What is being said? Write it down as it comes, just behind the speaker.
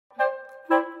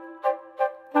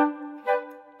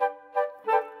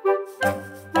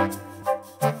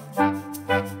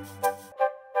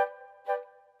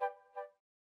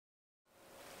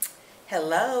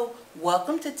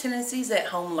Welcome to Tennessee's at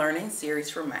Home Learning Series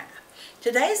for Math.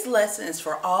 Today's lesson is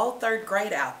for all third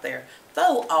grade out there,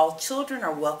 though all children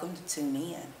are welcome to tune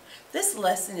in. This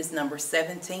lesson is number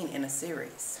 17 in a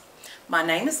series. My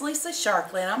name is Lisa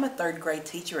Sharkley and I'm a third grade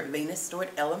teacher at Venus Stewart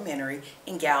Elementary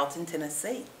in Gallatin,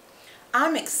 Tennessee.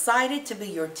 I'm excited to be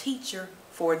your teacher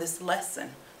for this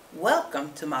lesson.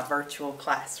 Welcome to my virtual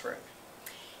classroom.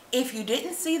 If you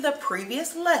didn't see the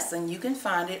previous lesson, you can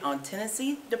find it on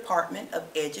Tennessee Department of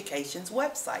Education's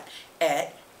website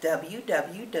at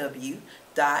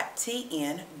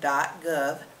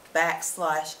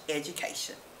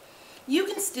www.tn.gov/education. You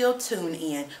can still tune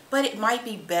in, but it might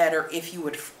be better if you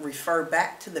would refer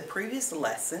back to the previous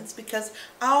lessons because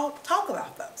I'll talk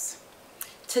about those.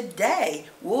 Today,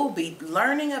 we'll be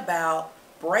learning about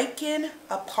breaking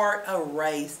apart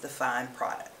arrays to find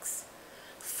products.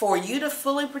 For you to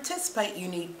fully participate, you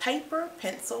need paper,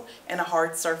 pencil, and a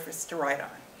hard surface to write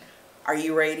on. Are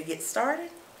you ready to get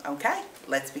started? Okay,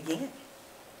 let's begin.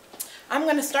 I'm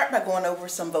going to start by going over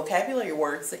some vocabulary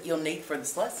words that you'll need for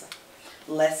this lesson.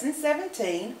 Lesson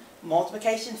 17,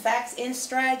 multiplication facts and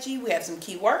strategy. We have some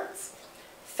key words.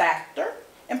 Factor,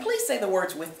 and please say the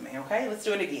words with me, okay? Let's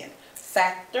do it again.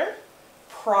 Factor,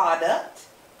 product,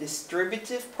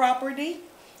 distributive property,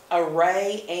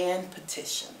 array, and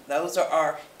petition. Those are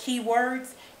our key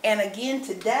words. And again,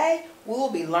 today we'll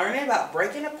be learning about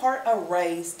breaking apart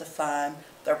arrays to find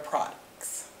their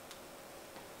products.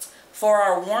 For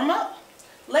our warm-up,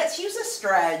 let's use a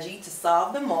strategy to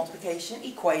solve the multiplication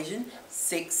equation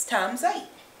 6 times 8.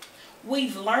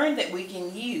 We've learned that we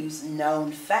can use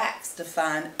known facts to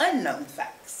find unknown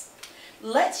facts.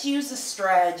 Let's use a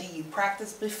strategy you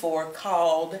practiced before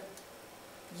called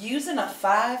using a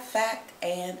 5-fact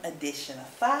and addition. A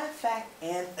 5-fact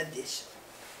and addition.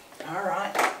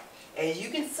 Alright. As you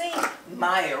can see,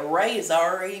 my array is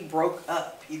already broke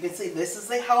up. You can see this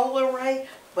is a whole array,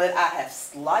 but I have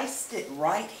sliced it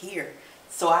right here.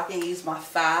 So I can use my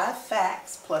 5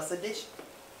 facts plus addition.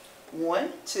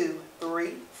 1, 2,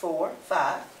 3, 4,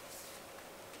 5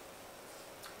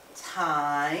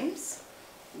 times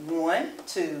 1,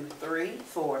 2, 3,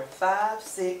 4, 5,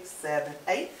 6, 7,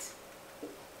 8.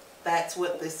 That's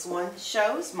what this one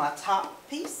shows, my top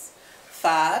piece.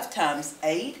 5 times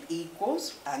 8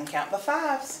 equals, I can count the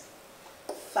 5s.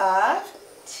 5,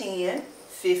 10,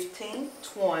 15,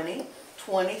 20,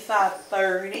 25,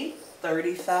 30,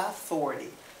 35, 40.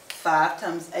 5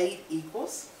 times 8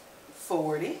 equals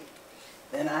 40.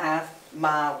 Then I have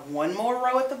my one more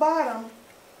row at the bottom.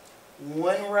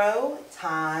 1 row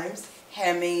times,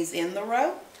 how many's in the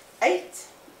row? 8.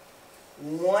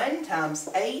 1 times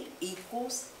 8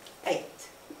 equals 8.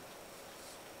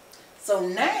 So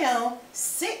now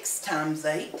 6 times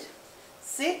 8,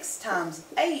 6 times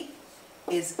 8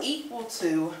 is equal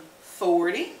to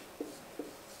 40.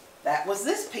 That was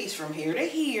this piece from here to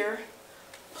here,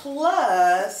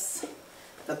 plus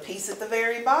the piece at the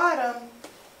very bottom,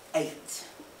 8,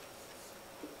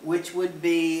 which would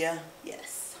be,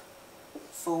 yes,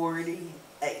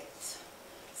 48.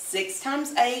 6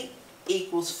 times 8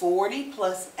 equals 40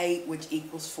 plus 8, which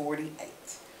equals 48.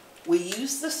 We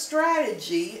use the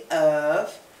strategy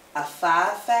of a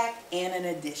 5-fact and an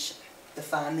addition to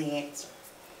find the answer.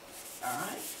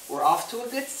 Alright, we're off to a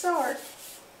good start.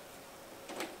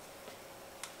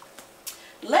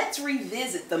 Let's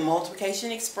revisit the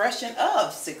multiplication expression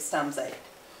of 6 times 8.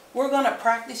 We're going to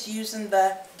practice using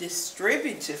the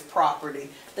distributive property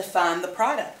to find the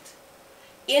product.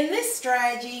 In this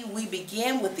strategy, we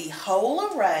begin with the whole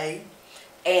array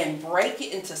and break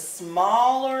it into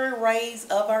smaller arrays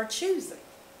of our choosing.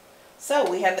 So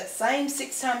we have that same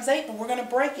 6 times 8, but we're going to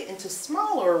break it into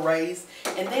smaller arrays,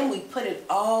 and then we put it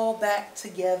all back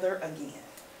together again.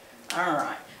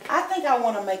 Alright, I think I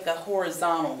want to make a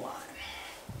horizontal line.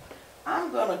 I'm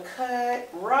going to cut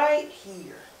right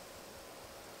here.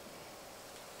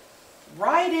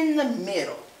 Right in the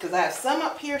middle, because I have some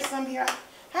up here, some here.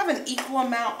 I have an equal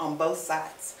amount on both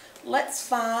sides. Let's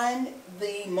find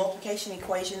the multiplication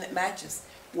equation that matches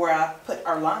where I put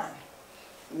our line.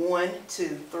 1,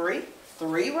 2, 3.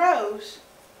 3 rows.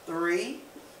 3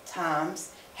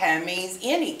 times how many's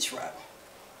in each row?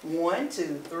 1,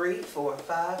 2, 3, 4,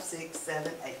 5, 6,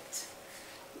 7, 8.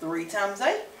 3 times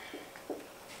 8.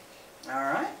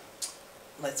 Alright.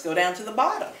 Let's go down to the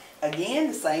bottom. Again,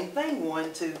 the same thing.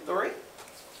 1, 2, 3.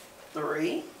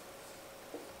 3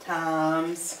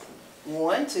 times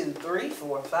 1, 2, 3,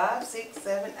 4, 5, 6,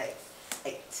 7, 8.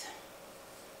 8.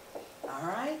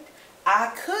 Alright.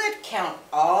 I could count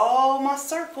all my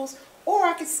circles, or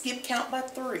I could skip count by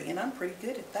 3, and I'm pretty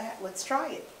good at that. Let's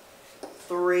try it.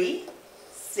 3,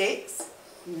 6,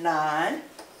 9,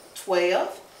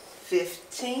 12,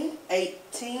 15,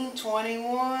 18,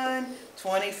 21,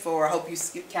 24. I hope you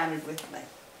counted with me.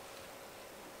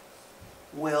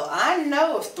 Well, I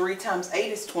know if 3 times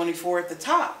 8 is 24 at the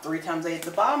top, 3 times 8 at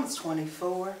the bottom is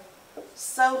 24.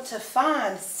 So to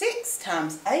find 6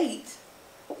 times 8,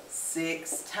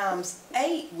 6 times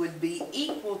 8 would be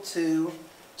equal to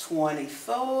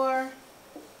 24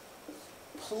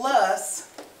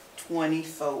 plus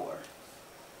 24.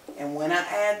 And when I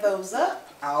add those up,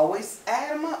 I always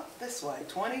add them up this way.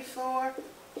 24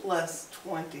 plus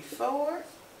 24,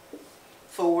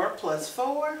 4 plus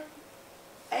 4,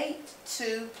 8,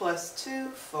 2 plus 2,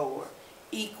 4,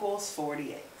 equals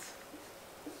 48.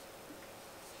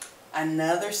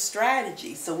 Another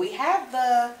strategy. So we have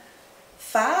the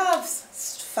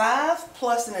 5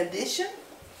 plus an addition,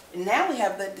 and now we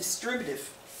have the distributive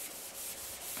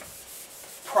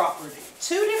property.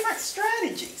 2 different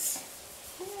strategies.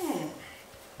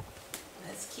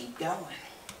 Let's keep going.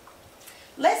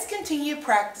 Let's continue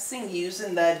practicing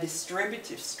using the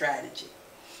distributive strategy.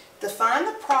 To find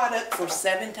the product for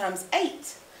 7 times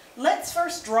 8, let's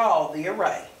first draw the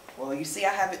array. Well, you see I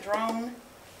have it drawn.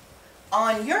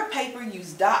 On your paper,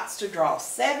 use dots to draw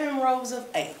 7 rows of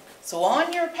 8. So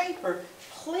on your paper,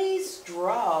 please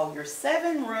draw your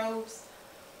 7 rows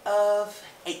of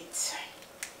 8.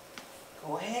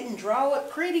 Go ahead and draw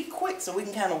it pretty quick so we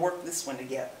can kind of work this one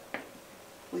together.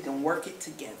 We can work it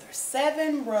together.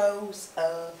 7 rows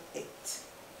of 8.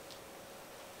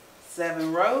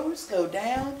 7 rows go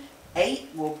down. 8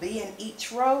 will be in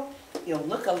each row. It'll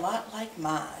look a lot like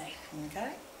mine.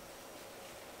 Okay?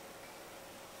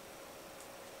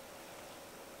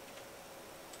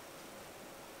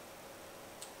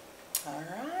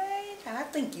 Alright, I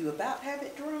think you about have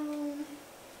it drawn.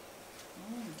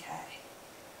 Okay.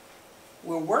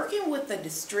 We're working with the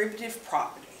distributive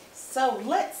property. So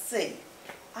let's see.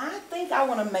 I think I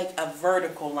want to make a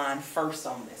vertical line first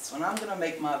on this one. I'm going to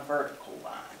make my vertical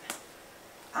line.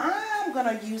 I'm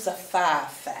going to use a 5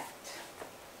 fact.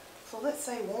 So let's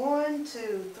say 1,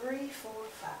 2, 3, 4,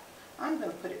 5. I'm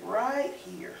going to put it right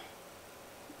here.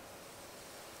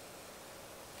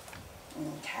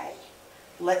 Okay.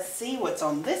 Let's see what's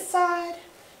on this side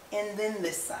and then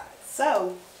this side.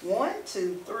 So 1,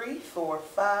 2, 3, 4,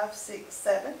 5, 6,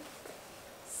 7.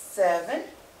 7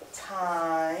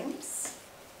 times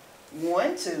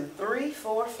 1, 2, 3,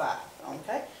 4, 5.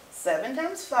 Okay. 7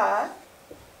 times 5.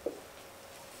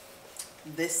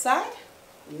 This side.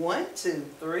 1, 2,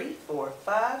 3, 4,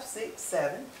 5, 6,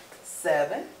 7.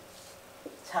 7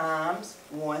 times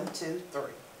 1, 2, 3.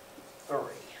 3.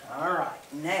 All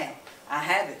right. Now I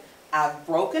have it. I've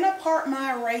broken apart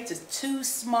my array to 2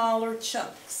 smaller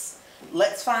chunks.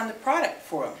 Let's find the product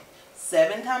for them.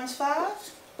 7 times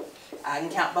 5. I can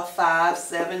count by 5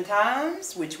 7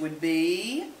 times, which would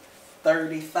be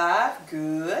 35.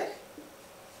 Good.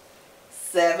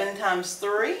 7 times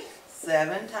 3.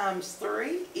 7 times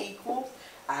 3 equals,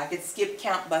 I could skip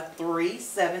count by 3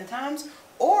 7 times,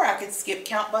 or I could skip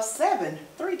count by 7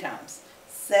 3 times.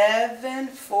 7,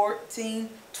 14,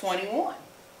 21.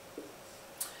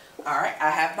 Alright, I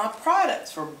have my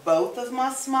products for both of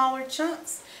my smaller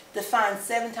chunks. To find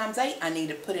 7 times 8, I need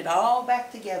to put it all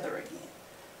back together again.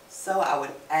 So I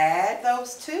would add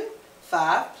those two.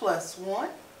 5 plus 1,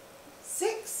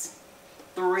 6.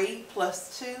 3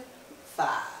 plus 2,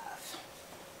 5.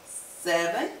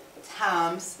 7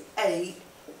 times 8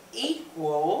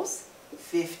 equals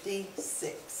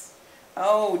 56.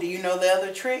 Oh, do you know the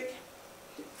other trick?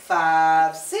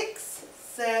 5, 6,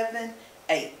 7,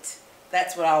 8.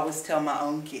 That's what I always tell my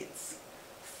own kids.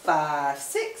 5,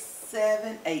 6,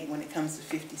 7, 8 when it comes to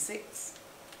 56.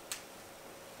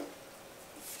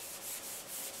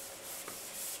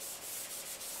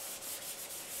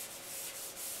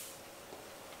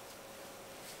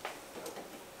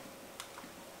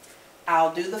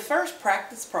 I'll do the first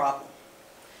practice problem.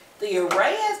 The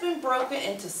array has been broken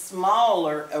into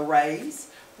smaller arrays.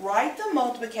 Write the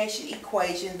multiplication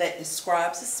equation that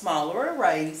describes the smaller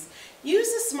arrays.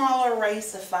 Use the smaller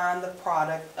arrays to find the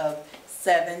product of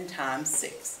 7 times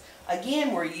 6.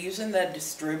 Again, we're using the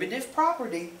distributive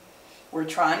property. We're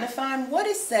trying to find what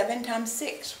is 7 times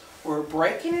 6. We're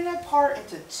breaking it apart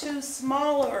into 2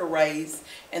 smaller arrays,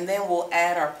 and then we'll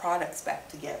add our products back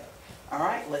together. All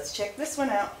right, let's check this one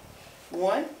out.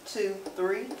 1, 2,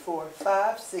 3, 4,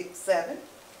 5, 6, 7.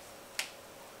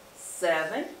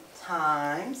 7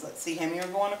 times, let's see how many are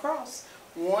going across.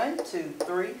 1, 2,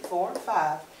 3, 4,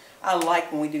 5. I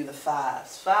like when we do the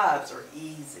 5s. 5s are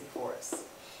easy for us.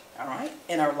 All right,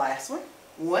 and our last one.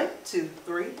 1, 2,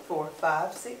 3, 4,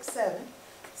 5, 6, 7.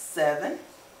 7.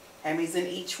 How many's in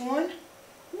each one?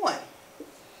 1.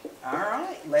 All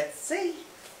right, let's see.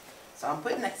 So I'm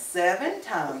putting that 7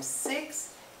 times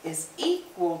 6 is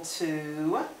equal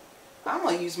to, I'm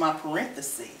going to use my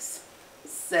parentheses,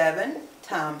 7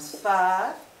 times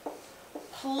 5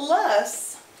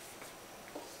 plus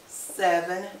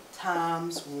 7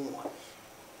 times 1.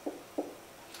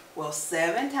 Well,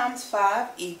 7 times 5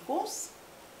 equals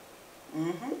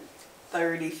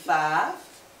 35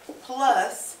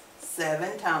 plus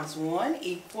 7 times 1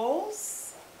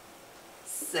 equals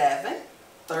 7.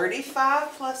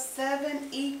 35 plus 7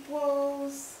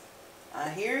 equals, I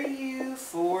hear you,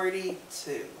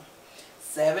 42.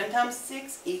 7 times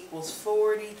 6 equals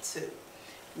 42.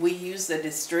 We use the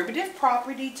distributive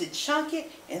property to chunk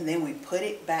it, and then we put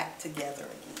it back together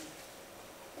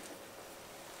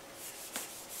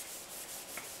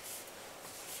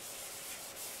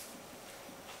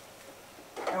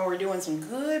again. And we're doing some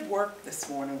good work this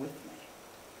morning with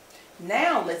me.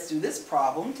 Now let's do this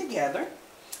problem together.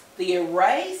 The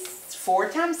array 4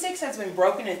 times 6 has been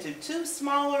broken into 2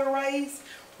 smaller arrays.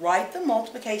 Write the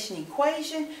multiplication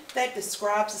equation that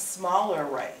describes the smaller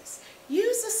arrays.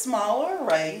 Use the smaller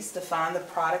arrays to find the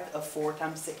product of 4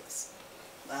 times 6.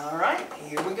 Alright,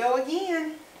 here we go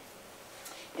again.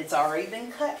 It's already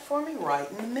been cut for me right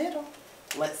in the middle.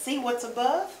 Let's see what's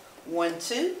above. 1,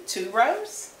 2, 2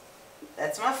 rows.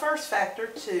 That's my first factor,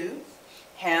 2.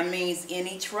 How many's in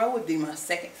each row would be my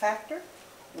second factor.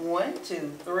 1,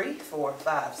 2, 3, 4,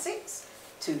 5, 6.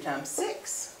 2 times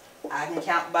 6. I can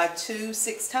count by 2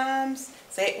 6 times.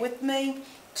 Say it with me.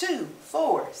 2,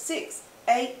 4, 6,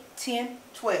 8, 10,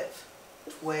 12.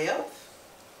 12.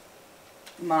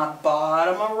 My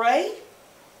bottom array.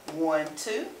 1,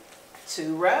 2.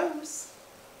 2 rows.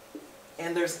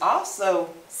 And there's also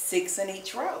 6 in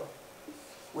each row,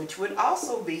 which would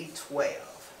also be 12.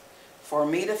 For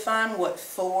me to find what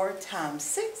 4 times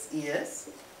 6 is,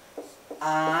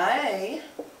 I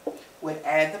would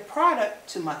add the product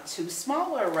to my 2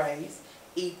 smaller arrays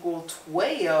equal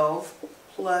 12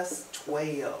 plus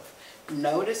 12.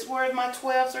 Notice where my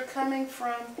 12s are coming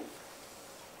from.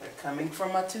 They're coming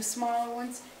from my 2 smaller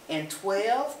ones. And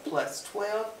 12 plus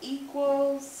 12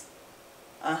 equals,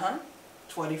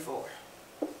 24.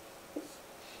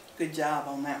 Good job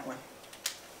on that one.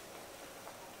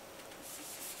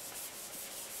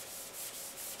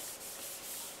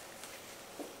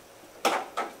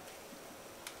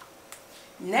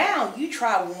 Now you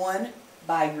try one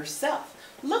by yourself.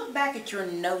 Look back at your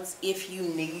notes if you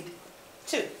need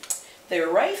to. The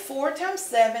array 4 times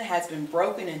 7 has been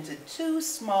broken into 2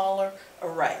 smaller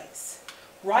arrays.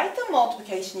 Write the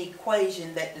multiplication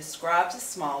equation that describes the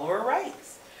smaller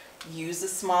arrays. Use the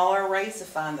smaller arrays to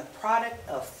find the product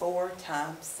of 4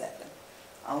 times 7.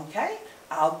 Okay,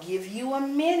 I'll give you a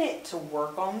minute to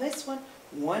work on this one.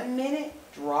 1 minute,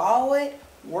 draw it,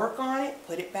 work on it,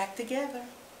 put it back together.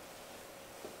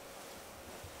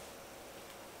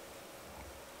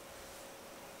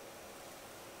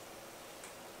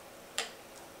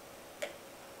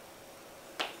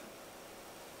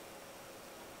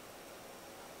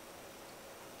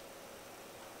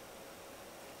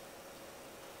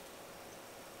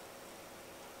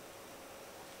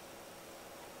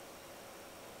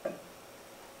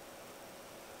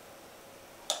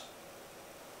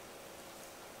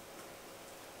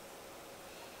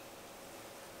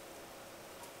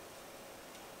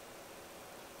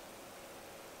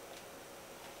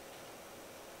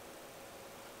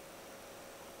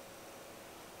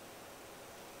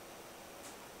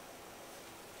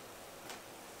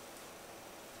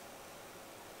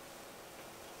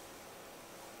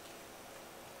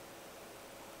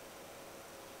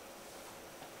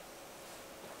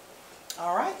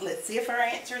 All right, let's see if our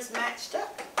answers matched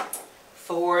up.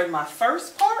 For my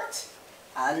first part,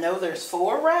 I know there's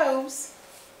 4 rows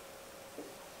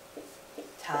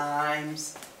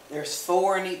times, there's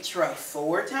 4 in each row.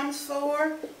 4 times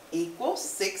 4 equals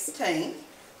 16.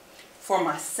 For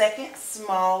my second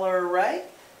smaller array,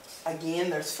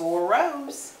 again, there's 4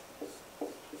 rows.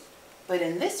 But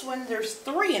in this one, there's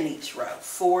 3 in each row.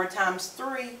 4 times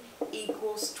 3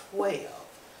 equals 12.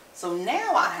 So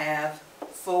now I have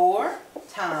 4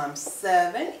 times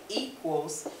 7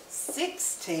 equals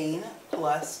 16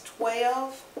 plus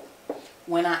 12.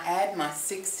 When I add my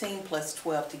 16 plus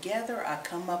 12 together, I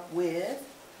come up with,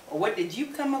 or what did you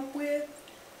come up with?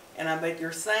 And I bet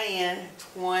you're saying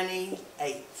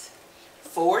 28.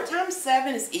 4 times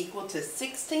 7 is equal to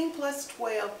 16 plus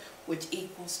 12, which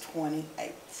equals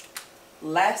 28.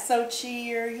 Lasso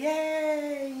cheer,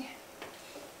 yay!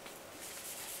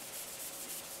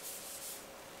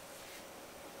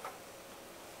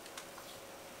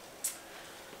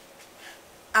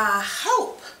 I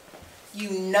hope you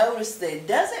notice that it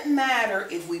doesn't matter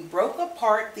if we broke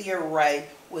apart the array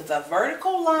with a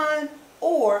vertical line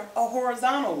or a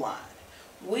horizontal line.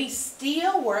 We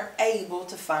still were able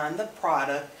to find the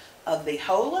product of the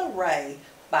whole array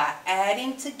by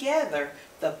adding together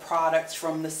the products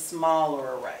from the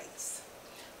smaller arrays.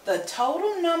 The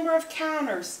total number of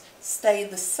counters stay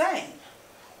the same.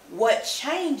 What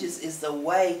changes is the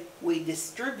way we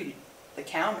distribute the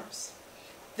counters.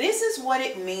 This is what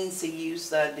it means to use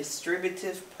the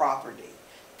distributive property.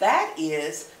 That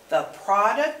is, the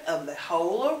product of the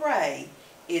whole array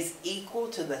is equal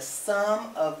to the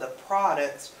sum of the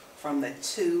products from the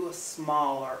two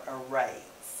smaller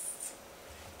arrays.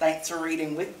 Thanks for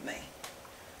reading with me.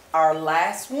 Our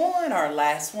last one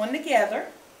together.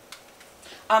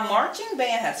 A marching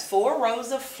band has 4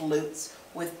 rows of flutes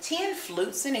with 10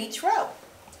 flutes in each row.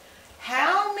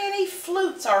 How many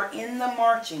flutes are in the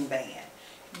marching band?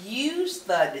 Use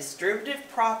the distributive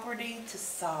property to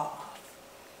solve.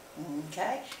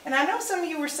 Okay, and I know some of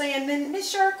you were saying, then Miss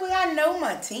Shirley, I know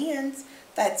my tens.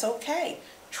 That's okay.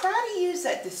 Try to use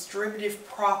that distributive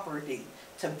property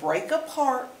to break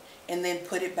apart and then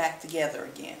put it back together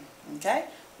again. Okay,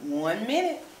 1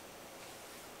 minute.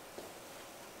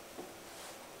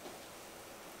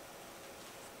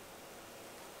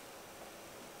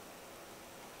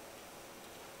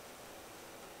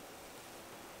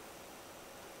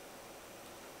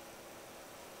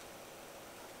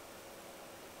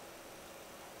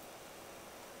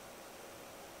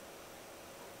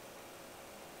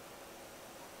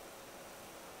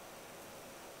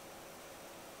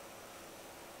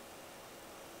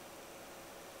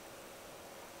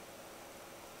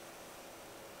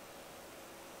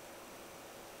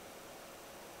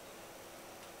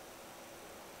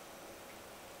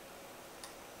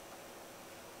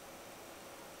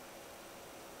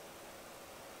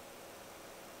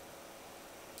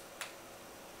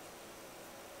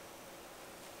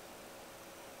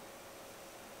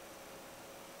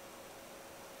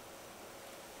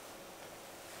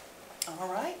 All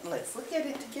right, let's look at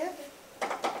it together.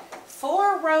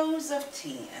 4 rows of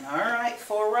 10. All right,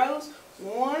 4 rows.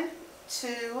 1,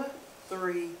 2,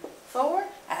 3, 4.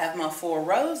 I have my 4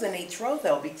 rows, and each row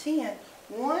there'll be 10.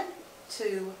 1,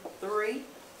 2, 3,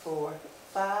 4,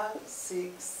 5,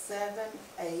 6, 7,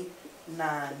 8,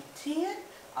 9, 10.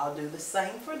 I'll do the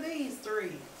same for these. 3,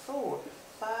 4,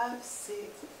 5, 6,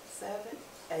 7,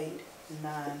 8,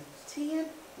 9, 10.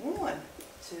 1,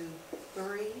 2,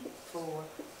 3, 4,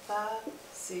 5,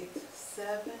 6,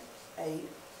 7, 8,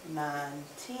 9,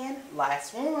 10.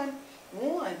 Last one.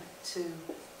 1, 2,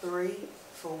 3,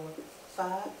 4,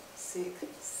 5, 6,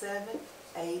 7,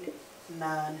 8,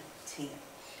 9, 10.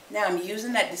 Now I'm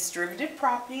using that distributive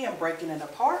property. I'm breaking it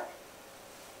apart.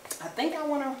 I think I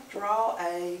want to draw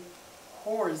a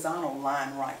horizontal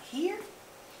line right here.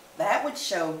 That would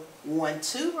show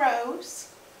 2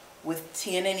 rows with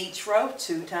 10 in each row.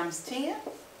 2 times 10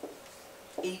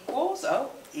 equals, oh,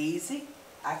 easy.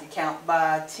 I could count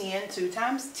by 10, 2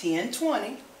 times 10,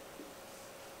 20.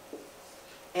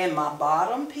 And my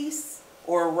bottom piece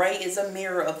or array is a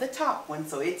mirror of the top one,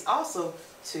 so it's also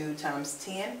 2 times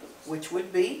 10, which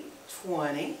would be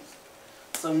 20.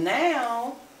 So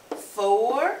now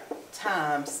 4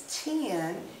 times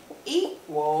 10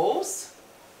 equals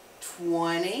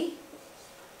 20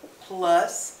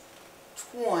 plus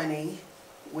 20,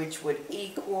 which would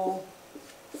equal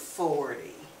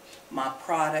 40. My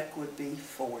product would be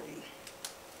 40.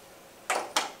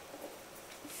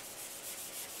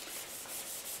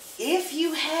 If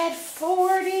you had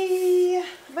 40,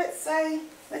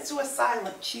 let's do a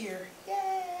silent cheer.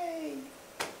 Yay!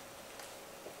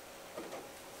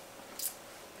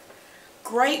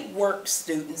 Great work,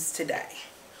 students, today.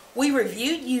 We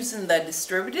reviewed using the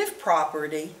distributive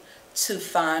property to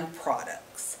find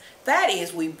products. That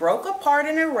is, we broke apart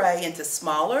an array into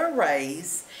smaller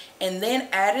arrays and then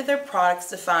added their products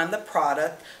to find the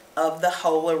product of the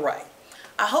whole array.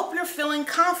 I hope you're feeling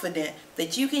confident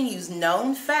that you can use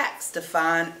known facts to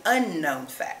find unknown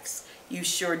facts. You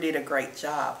sure did a great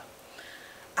job.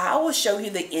 I will show you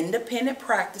the independent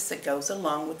practice that goes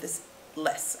along with this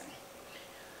lesson.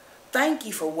 Thank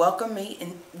you for welcoming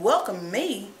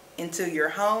me into your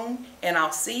home, and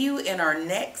I'll see you in our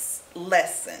next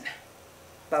lesson.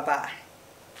 Bye-bye.